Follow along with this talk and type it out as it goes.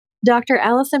Dr.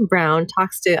 Allison Brown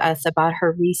talks to us about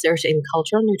her research in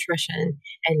cultural nutrition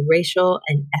and racial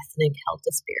and ethnic health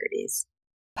disparities.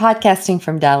 Podcasting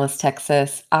from Dallas,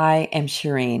 Texas, I am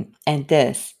Shireen, and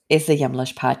this is the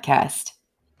Yumlish Podcast.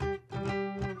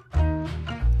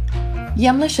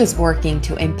 Yumlish is working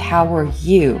to empower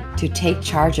you to take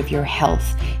charge of your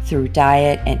health through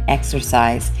diet and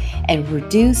exercise and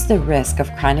reduce the risk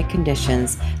of chronic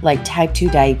conditions like type 2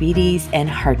 diabetes and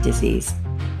heart disease.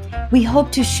 We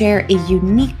hope to share a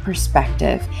unique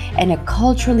perspective and a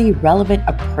culturally relevant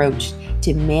approach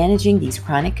to managing these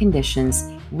chronic conditions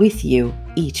with you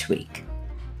each week.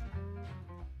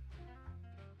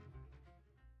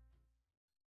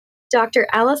 Dr.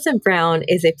 Allison Brown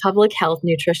is a public health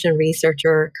nutrition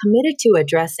researcher committed to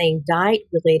addressing diet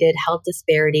related health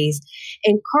disparities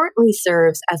and currently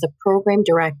serves as a program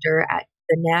director at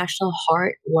the National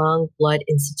Heart, Lung, Blood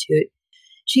Institute.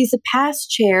 She's a past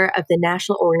chair of the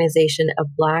National Organization of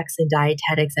Blacks in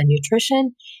Dietetics and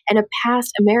Nutrition and a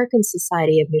past American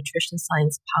Society of Nutrition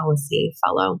Science Policy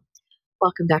fellow.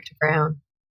 Welcome, Dr. Brown.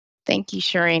 Thank you,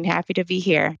 Shireen. Happy to be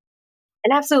here.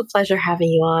 An absolute pleasure having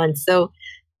you on. So,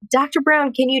 Dr.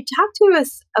 Brown, can you talk to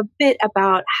us a bit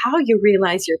about how you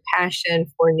realize your passion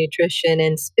for nutrition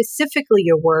and specifically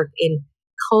your work in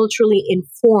culturally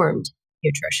informed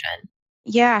nutrition?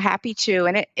 Yeah, happy to.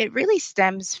 And it really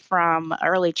stems from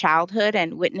early childhood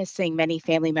and witnessing many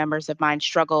family members of mine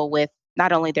struggle with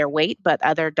not only their weight, but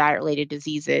other diet related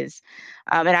diseases.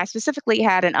 And I specifically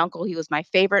had an uncle. He was my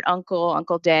favorite uncle,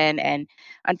 Uncle Den. And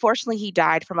unfortunately, he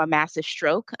died from a massive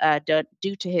stroke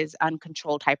due to his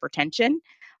uncontrolled hypertension.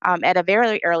 At a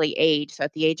very early age, so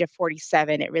at the age of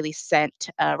 47, it really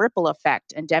sent a ripple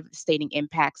effect and devastating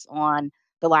impacts on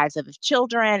the lives of his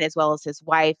children as well as his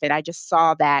wife. And I just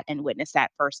saw that and witnessed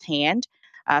that firsthand.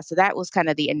 So that was kind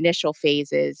of the initial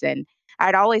phases. And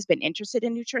I'd always been interested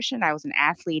in nutrition. I was an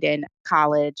athlete in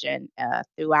college and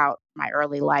throughout my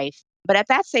early life. But at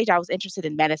that stage, I was interested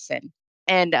in medicine.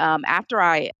 And after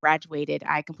I graduated,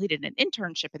 I completed an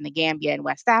internship in the Gambia in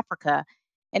West Africa.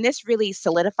 And this really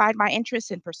solidified my interest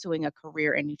in pursuing a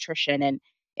career in nutrition. And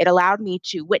it allowed me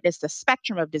to witness the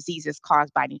spectrum of diseases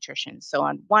caused by nutrition. So,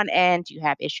 on one end, you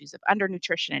have issues of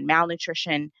undernutrition and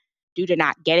malnutrition due to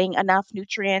not getting enough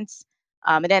nutrients.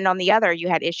 And then on the other, you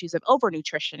had issues of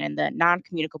overnutrition and the non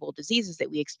communicable diseases that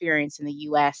we experience in the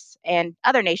US and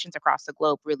other nations across the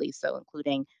globe, really. So,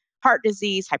 including heart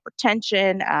disease,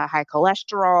 hypertension, high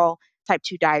cholesterol, type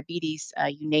 2 diabetes,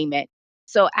 you name it.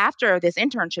 So after this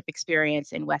internship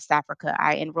experience in West Africa,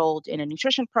 I enrolled in a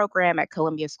nutrition program at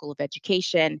Columbia School of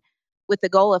Education with the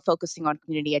goal of focusing on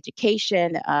community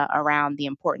education around the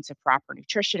importance of proper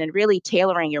nutrition and really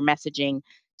tailoring your messaging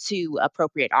to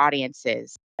appropriate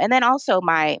audiences. And then also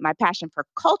my passion for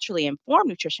culturally informed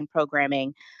nutrition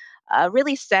programming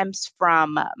really stems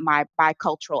from my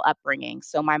bicultural upbringing.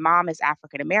 So my mom is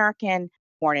African American,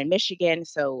 born in Michigan.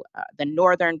 So the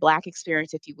Northern Black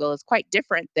experience, if you will, is quite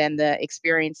different than the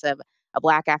experience of a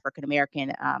Black African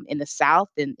American in the South,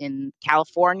 in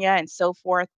California, and so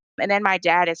forth. And then my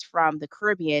dad is from the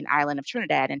Caribbean island of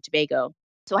Trinidad and Tobago.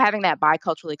 So having that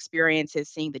bicultural experience is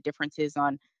seeing the differences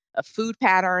on food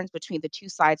patterns between the two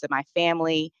sides of my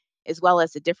family, as well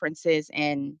as the differences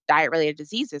in diet related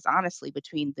diseases, honestly,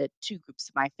 between the two groups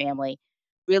of my family,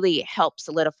 really helped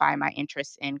solidify my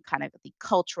interest in kind of the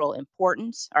cultural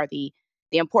importance or the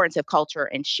importance of culture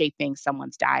in shaping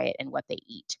someone's diet and what they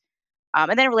eat.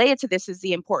 And then related to this is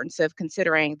the importance of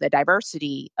considering the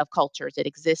diversity of cultures that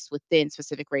exists within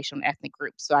specific racial and ethnic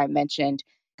groups. So I mentioned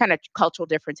kind of cultural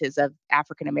differences of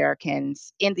African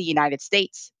Americans in the United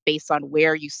States based on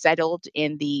where you settled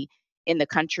in the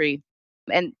country.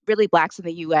 And really, Blacks in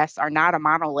the U.S. are not a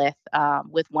monolith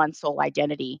with one sole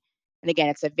identity. And again,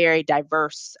 it's a very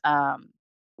diverse,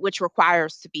 which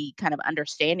requires to be kind of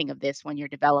understanding of this when you're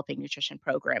developing nutrition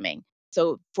programming.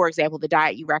 So, for example, the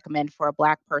diet you recommend for a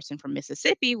Black person from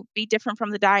Mississippi would be different from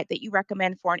the diet that you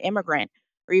recommend for an immigrant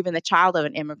or even the child of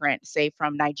an immigrant, say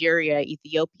from Nigeria,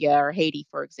 Ethiopia, or Haiti,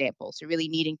 for example. So, really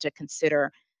needing to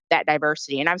consider that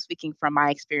diversity. And I'm speaking from my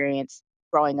experience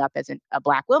growing up as a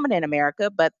Black woman in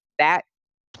America, but that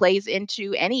plays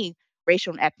into any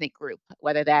racial and ethnic group,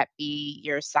 whether that be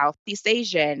you're Southeast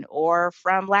Asian or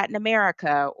from Latin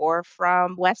America or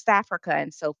from West Africa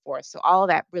and so forth. So all of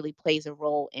that really plays a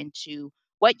role into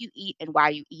what you eat and why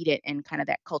you eat it and kind of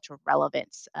that cultural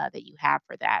relevance that you have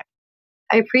for that.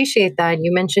 I appreciate that.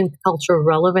 You mentioned cultural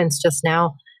relevance just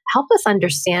now. Help us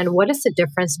understand what is the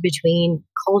difference between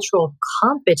cultural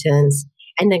competence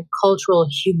and then cultural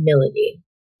humility.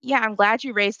 Yeah, I'm glad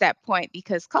you raised that point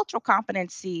because cultural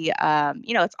competency,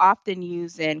 it's often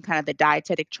used in kind of the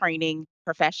dietetic training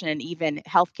profession and even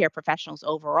healthcare professionals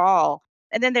overall.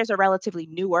 And then there's a relatively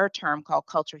newer term called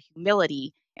cultural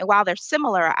humility. And while they're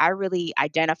similar, I really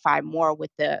identify more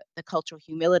with the cultural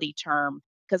humility term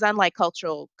because unlike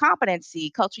cultural competency,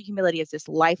 cultural humility is this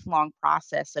lifelong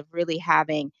process of really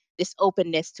having this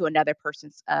openness to another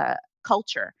person's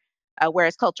culture.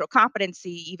 Whereas cultural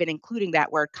competency, even including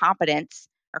that word competence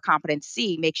or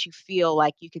competency, makes you feel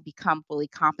like you can become fully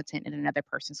competent in another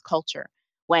person's culture.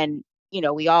 When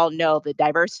we all know the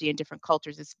diversity in different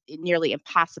cultures is nearly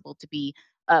impossible to be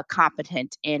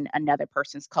competent in another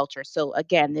person's culture. So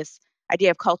again, this idea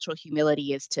of cultural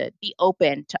humility is to be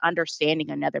open to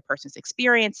understanding another person's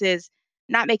experiences,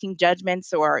 not making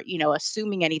judgments or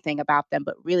assuming anything about them,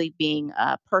 but really being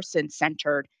person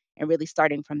centered and really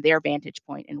starting from their vantage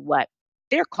point and what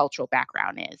their cultural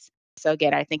background is. So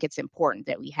again, I think it's important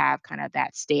that we have kind of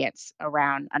that stance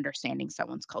around understanding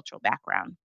someone's cultural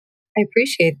background. I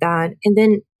appreciate that. And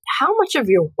then how much of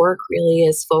your work really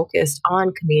is focused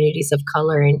on communities of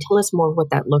color? And tell us more what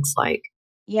that looks like.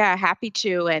 Yeah, happy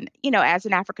to. And, as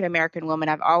an African American woman,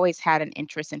 I've always had an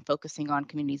interest in focusing on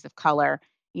communities of color.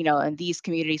 And these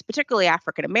communities, particularly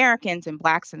African Americans and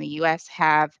Blacks in the US,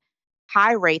 have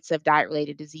high rates of diet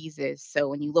related diseases. So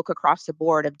when you look across the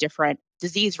board of different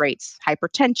disease rates,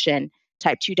 hypertension,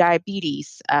 type 2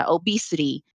 diabetes,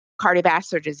 obesity,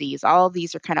 cardiovascular disease, all of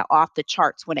these are kind of off the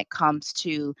charts when it comes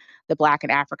to the Black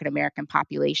and African American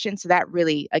population. So that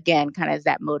really, again, kind of is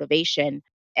that motivation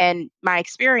and my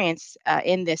experience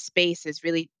in this space is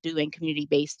really doing community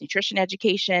based nutrition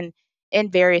education in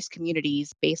various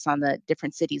communities based on the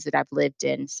different cities that I've lived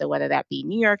in. So, whether that be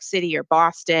New York City or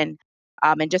Boston,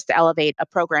 and just to elevate a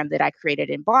program that I created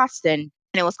in Boston,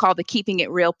 and it was called the Keeping It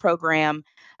Real program.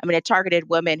 I mean, it targeted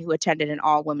women who attended an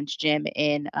all women's gym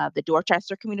in the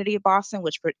Dorchester community of Boston,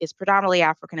 which is predominantly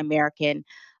African American,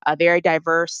 very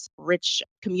diverse, rich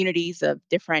communities of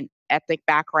different ethnic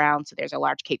backgrounds. So there's a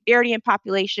large Cape Verdean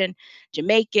population,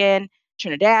 Jamaican,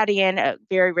 Trinidadian,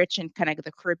 very rich in kind of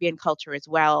the Caribbean culture as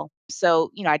well.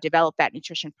 So, I developed that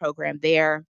nutrition program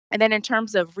there. And then in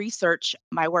terms of research,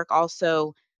 my work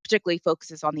also particularly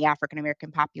focuses on the African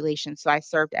American population. So I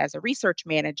served as a research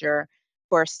manager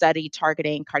for a study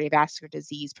targeting cardiovascular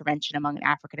disease prevention among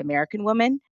African American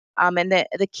women. And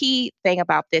the key thing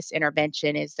about this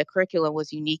intervention is the curriculum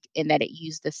was unique in that it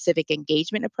used the civic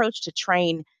engagement approach to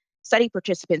train study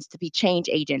participants to be change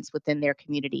agents within their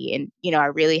community. And, I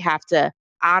really have to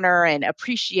honor and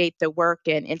appreciate the work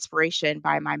and inspiration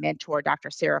by my mentor,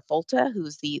 Dr. Sarah Folta,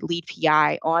 who's the lead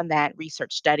PI on that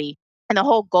research study. And the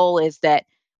whole goal is that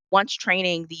once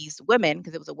training these women,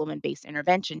 because it was a woman based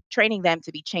intervention, training them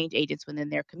to be change agents within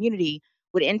their community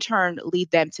would in turn lead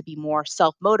them to be more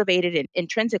self motivated and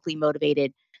intrinsically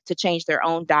motivated to change their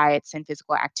own diets and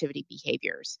physical activity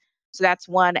behaviors. So that's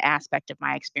one aspect of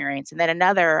my experience. And then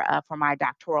another for my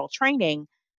doctoral training,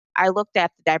 I looked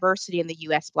at the diversity in the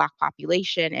US Black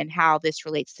population and how this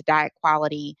relates to diet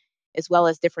quality, as well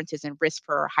as differences in risk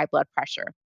for high blood pressure.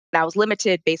 And I was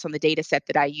limited based on the data set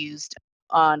that I used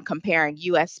on comparing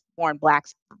US born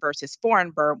Blacks versus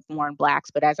foreign born Blacks.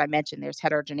 But as I mentioned, there's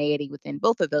heterogeneity within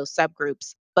both of those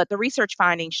subgroups. But the research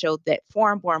findings showed that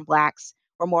foreign born Blacks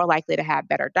were more likely to have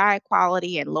better diet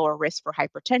quality and lower risk for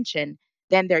hypertension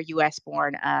than their US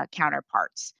born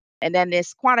counterparts. And then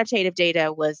this quantitative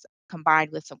data was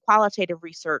combined with some qualitative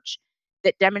research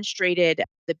that demonstrated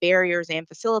the barriers and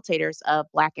facilitators of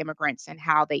Black immigrants and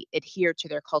how they adhere to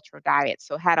their cultural diets.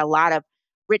 So, it had a lot of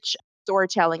rich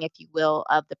storytelling, if you will,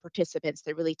 of the participants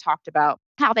that really talked about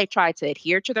how they tried to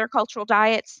adhere to their cultural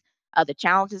diets, the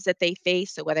challenges that they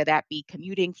face. So, whether that be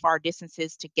commuting far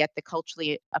distances to get the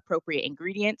culturally appropriate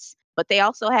ingredients, but they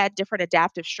also had different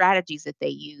adaptive strategies that they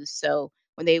used. So,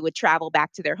 when they would travel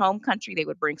back to their home country, they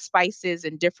would bring spices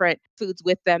and different foods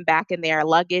with them back in their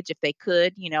luggage if they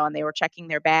could, and they were checking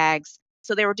their bags.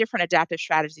 So there were different adaptive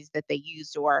strategies that they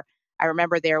used. Or I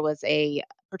remember there was a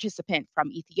participant from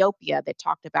Ethiopia that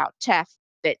talked about teff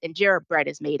that injera bread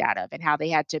is made out of, and how they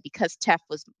had to, because teff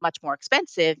was much more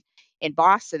expensive in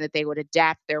Boston, that they would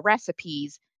adapt their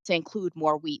recipes to include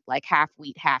more wheat, like half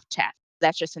wheat, half teff.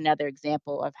 That's just another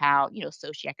example of how,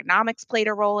 socioeconomics played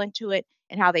a role into it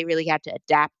and how they really had to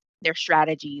adapt their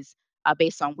strategies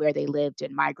based on where they lived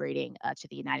and migrating to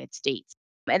the United States.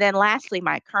 And then lastly,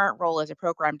 my current role as a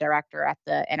program director at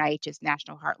the NIH's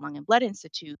National Heart, Lung, and Blood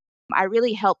Institute, I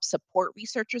really help support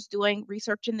researchers doing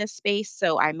research in this space.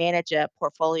 So I manage a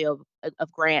portfolio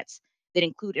of grants that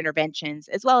include interventions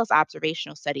as well as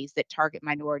observational studies that target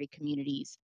minority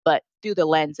communities, but through the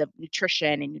lens of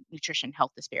nutrition and nutrition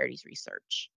health disparities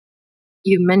research.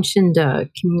 You mentioned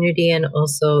community and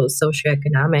also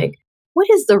socioeconomic. What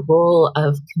is the role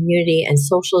of community and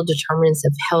social determinants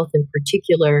of health in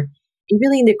particular in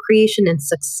really the creation and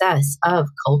success of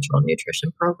cultural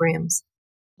nutrition programs?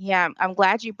 Yeah, I'm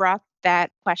glad you brought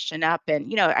that question up.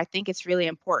 And, I think it's really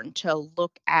important to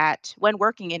look at when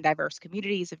working in diverse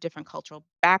communities of different cultural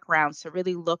backgrounds to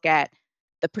really look at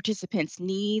the participants'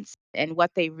 needs and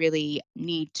what they really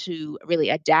need to really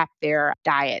adapt their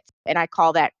diet. And I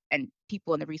call that, and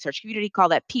people in the research community call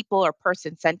that people or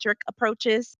person centric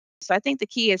approaches. So I think the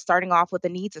key is starting off with a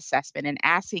needs assessment and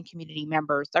asking community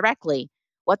members directly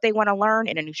what they want to learn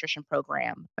in a nutrition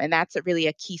program. And that's really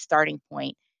a key starting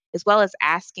point as well as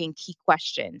asking key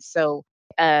questions. So,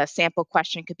 a sample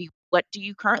question could be, what do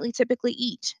you currently typically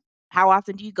eat? How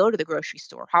often do you go to the grocery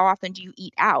store? How often do you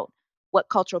eat out? What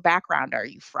cultural background are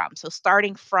you from? So,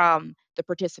 starting from the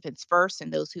participants first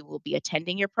and those who will be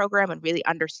attending your program and really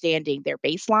understanding their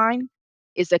baseline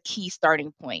is a key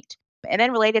starting point. And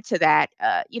then related to that,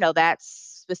 that's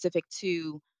specific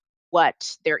to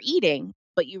what they're eating,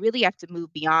 but you really have to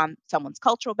move beyond someone's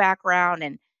cultural background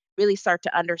and really start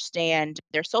to understand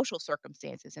their social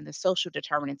circumstances and the social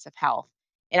determinants of health.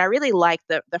 And I really like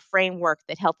the framework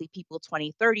that Healthy People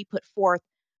 2030 put forth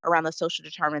around the social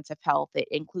determinants of health. It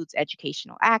includes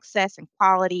educational access and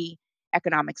quality,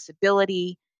 economic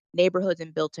stability, neighborhoods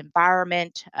and built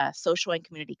environment, social and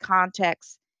community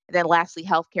context, and then lastly,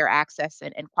 healthcare access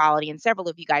and quality. And several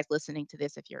of you guys listening to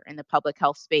this, if you're in the public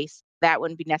health space, that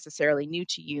wouldn't be necessarily new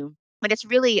to you. But it's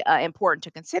really important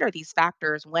to consider these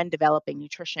factors when developing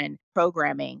nutrition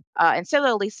programming. And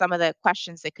similarly, some of the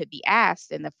questions that could be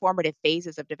asked in the formative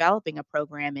phases of developing a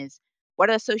program is, what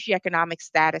are the socioeconomic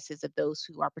statuses of those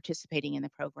who are participating in the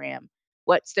program?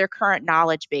 What's their current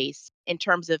knowledge base in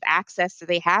terms of access? Do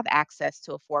they have access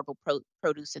to affordable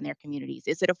produce in their communities?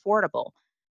 Is it affordable?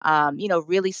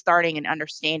 Really starting and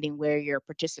understanding where your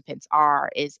participants are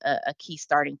is a key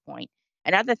starting point.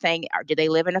 Another thing, do they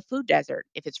live in a food desert?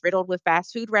 If it's riddled with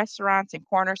fast food restaurants and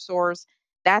corner stores,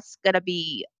 that's going to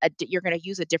be you're going to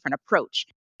use a different approach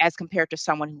as compared to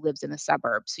someone who lives in the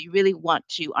suburbs. So you really want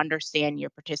to understand your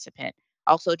participant.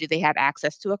 Also, do they have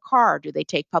access to a car? Do they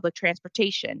take public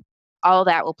transportation? All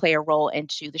that will play a role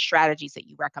into the strategies that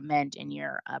you recommend in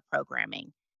your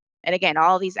programming. And again,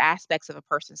 all these aspects of a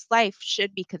person's life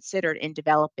should be considered in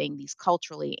developing these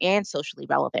culturally and socially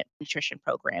relevant nutrition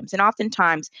programs. And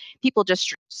oftentimes, people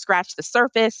just scratch the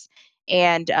surface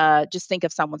and just think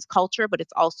of someone's culture, but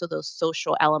it's also those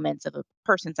social elements of a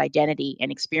person's identity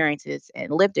and experiences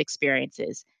and lived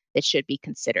experiences that should be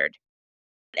considered.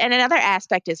 And another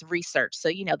aspect is research.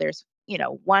 So, there's,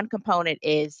 one component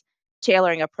is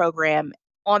tailoring a program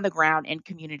on the ground in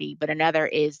community, but another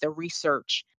is the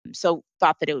research. So,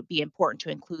 thought that it would be important to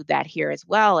include that here as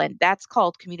well. And that's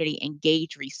called community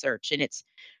engaged research. And it's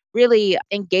really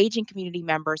engaging community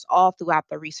members all throughout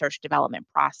the research development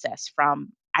process from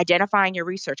identifying your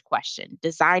research question,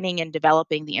 designing and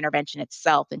developing the intervention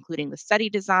itself, including the study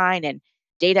design and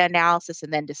data analysis,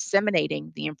 and then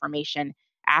disseminating the information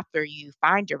after you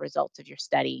find your results of your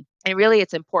study. And really,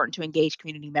 it's important to engage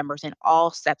community members in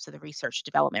all steps of the research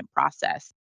development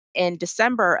process. In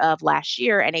December of last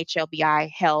year, NHLBI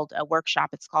held a workshop.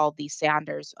 It's called the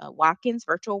Sanders Watkins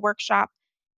Virtual Workshop,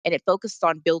 and it focused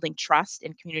on building trust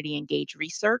in community engaged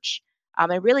research.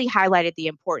 It really highlighted the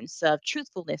importance of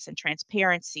truthfulness and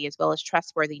transparency, as well as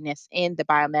trustworthiness in the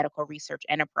biomedical research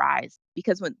enterprise.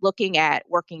 Because when looking at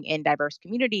working in diverse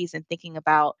communities and thinking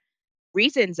about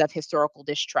reasons of historical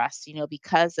distrust,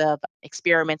 because of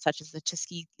experiments such as the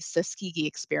Tuskegee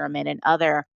experiment and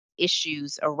other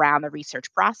issues around the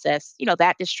research process,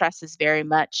 that distrust is very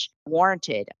much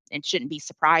warranted and shouldn't be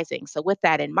surprising. So, with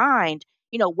that in mind,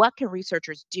 what can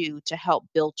researchers do to help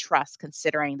build trust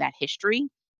considering that history?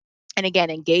 And again,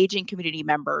 engaging community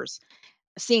members,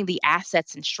 seeing the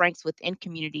assets and strengths within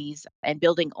communities and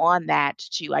building on that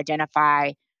to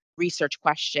identify research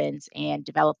questions and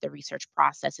develop the research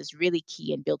process is really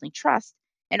key in building trust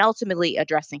and ultimately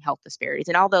addressing health disparities.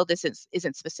 And although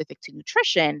isn't specific to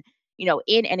nutrition,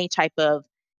 in any type of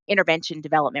intervention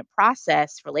development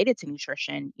process related to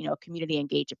nutrition, a community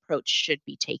engaged approach should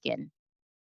be taken.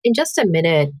 In just a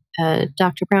minute,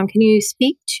 Dr. Brown, can you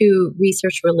speak to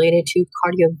research related to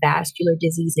cardiovascular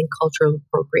disease and cultural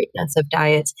appropriateness of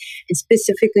diets, and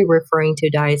specifically referring to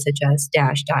diets such as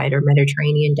DASH diet or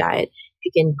Mediterranean diet?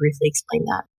 If you can briefly explain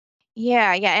that.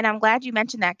 Yeah, yeah. And I'm glad you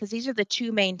mentioned that because these are the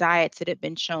two main diets that have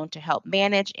been shown to help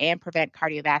manage and prevent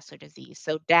cardiovascular disease.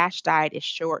 So, DASH diet is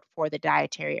short for the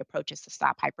dietary approaches to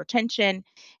stop hypertension.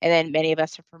 And then many of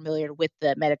us are familiar with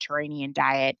the Mediterranean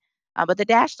diet. But the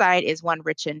DASH diet is one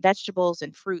rich in vegetables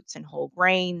and fruits and whole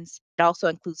grains. It also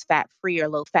includes fat free or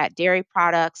low fat dairy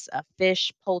products,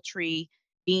 fish, poultry,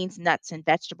 beans, nuts, and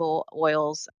vegetable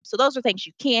oils. So those are things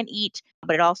you can eat,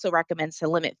 but it also recommends to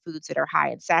limit foods that are high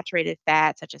in saturated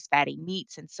fat, such as fatty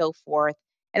meats and so forth.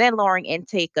 And then lowering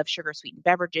intake of sugar sweetened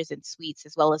beverages and sweets,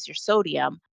 as well as your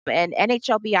sodium. And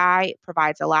NHLBI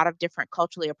provides a lot of different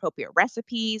culturally appropriate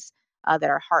recipes that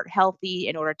are heart healthy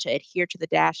in order to adhere to the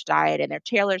DASH diet. And they're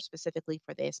tailored specifically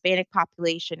for the Hispanic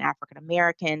population, African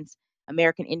Americans,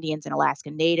 American Indians, and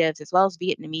Alaskan Natives, as well as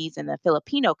Vietnamese and the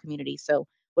Filipino community. So,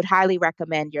 would highly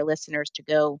recommend your listeners to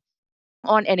go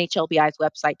on NHLBI's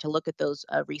website to look at those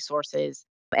resources.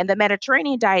 And the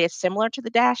Mediterranean diet is similar to the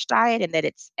DASH diet in that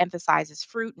it emphasizes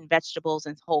fruit and vegetables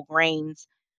and whole grains,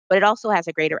 but it also has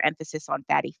a greater emphasis on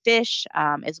fatty fish,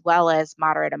 as well as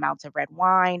moderate amounts of red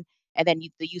wine, and then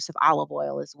the use of olive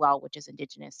oil as well, which is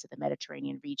indigenous to the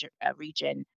Mediterranean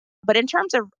region. But in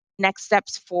terms of next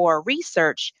steps for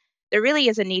research, there really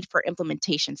is a need for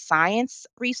implementation science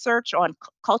research on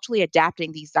culturally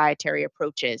adapting these dietary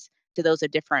approaches to those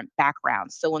of different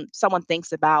backgrounds. So when someone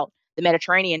thinks about the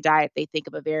Mediterranean diet, they think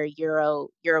of a very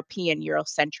European,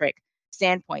 Eurocentric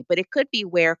standpoint, but it could be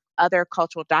where other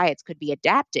cultural diets could be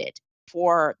adapted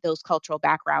for those cultural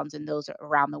backgrounds and those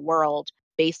around the world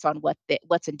based on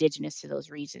what's indigenous to those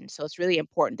regions. So it's really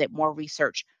important that more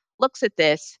research looks at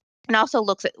this and also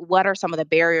looks at what are some of the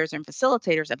barriers and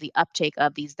facilitators of the uptake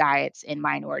of these diets in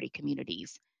minority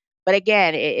communities. But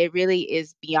again, it really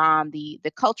is beyond the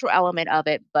cultural element of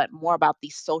it, but more about the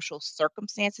social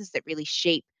circumstances that really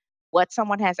shape what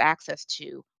someone has access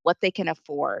to, what they can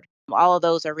afford. All of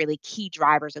those are really key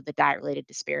drivers of the diet related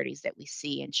disparities that we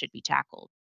see and should be tackled.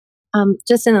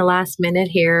 Just in the last minute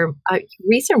here,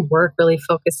 recent work really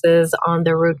focuses on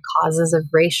the root causes of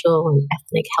racial and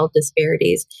ethnic health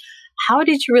disparities. How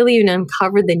did you really even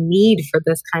uncover the need for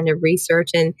this kind of research?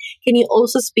 And can you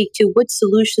also speak to what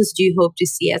solutions do you hope to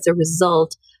see as a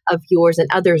result of yours and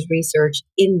others' research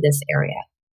in this area?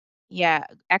 Yeah,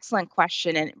 excellent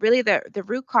question. And really, the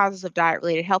root causes of diet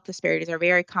related health disparities are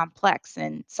very complex.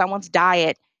 And someone's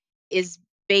diet is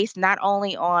based not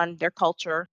only on their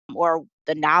culture or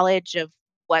the knowledge of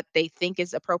what they think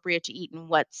is appropriate to eat and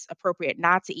what's appropriate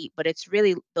not to eat, but it's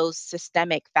really those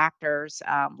systemic factors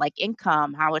like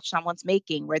income, how much someone's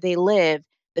making, where they live,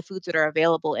 the foods that are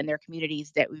available in their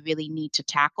communities that we really need to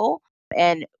tackle.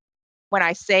 And when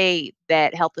I say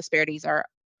that health disparities are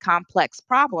complex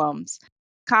problems,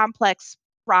 complex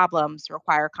problems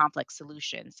require complex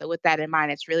solutions. So, with that in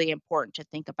mind, it's really important to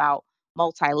think about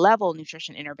multi level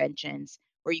nutrition interventions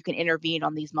where you can intervene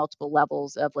on these multiple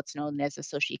levels of what's known as a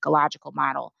socio-ecological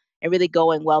model and really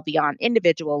going well beyond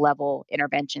individual level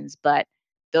interventions, but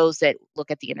those that look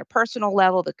at the interpersonal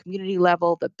level, the community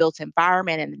level, the built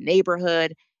environment and the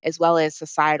neighborhood, as well as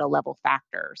societal level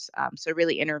factors. So,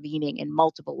 really intervening in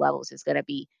multiple levels is going to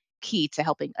be key to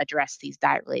helping address these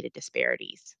diet related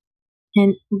disparities.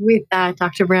 And with that,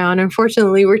 Dr. Brown,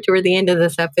 unfortunately, we're toward the end of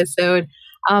this episode.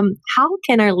 How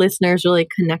can our listeners really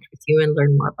connect with you and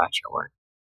learn more about your work?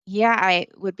 Yeah, I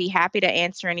would be happy to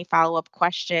answer any follow up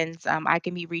questions. I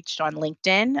can be reached on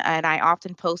LinkedIn, and I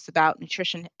often post about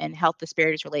nutrition and health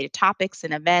disparities related topics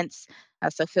and events.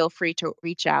 So feel free to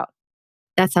reach out.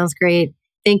 That sounds great.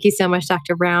 Thank you so much,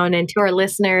 Dr. Brown. And to our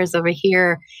listeners over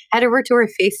here, head over to our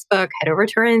Facebook, head over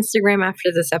to our Instagram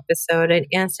after this episode and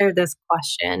answer this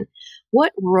question.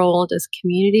 What role does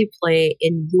community play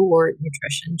in your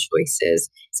nutrition choices?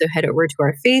 So head over to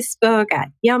our Facebook at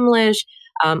Yumlish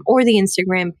or the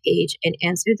Instagram page and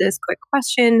answer this quick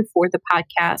question for the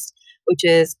podcast, which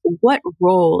is, what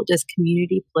role does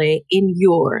community play in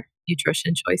your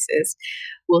nutrition choices?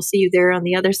 We'll see you there on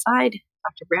the other side.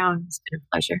 Dr. Brown, it's been a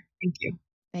pleasure. Thank you.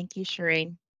 Thank you,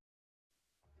 Shireen.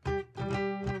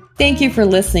 Thank you for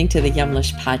listening to the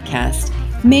Yumlish podcast.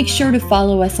 Make sure to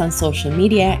follow us on social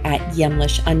media at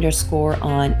Yumlish_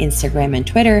 on Instagram and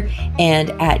Twitter,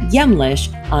 and at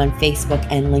Yumlish on Facebook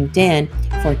and LinkedIn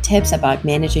for tips about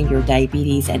managing your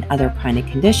diabetes and other chronic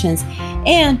conditions,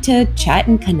 and to chat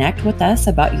and connect with us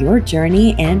about your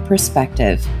journey and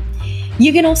perspective.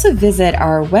 You can also visit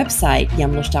our website,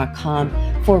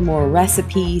 yumlish.com, for more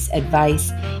recipes,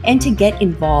 advice, and to get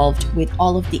involved with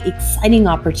all of the exciting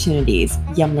opportunities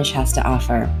Yumlish has to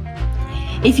offer.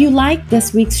 If you like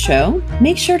this week's show,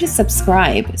 make sure to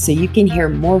subscribe so you can hear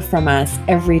more from us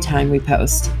every time we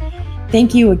post.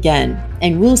 Thank you again,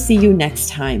 and we'll see you next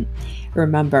time.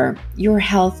 Remember, your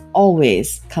health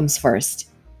always comes first.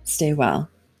 Stay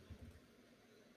well.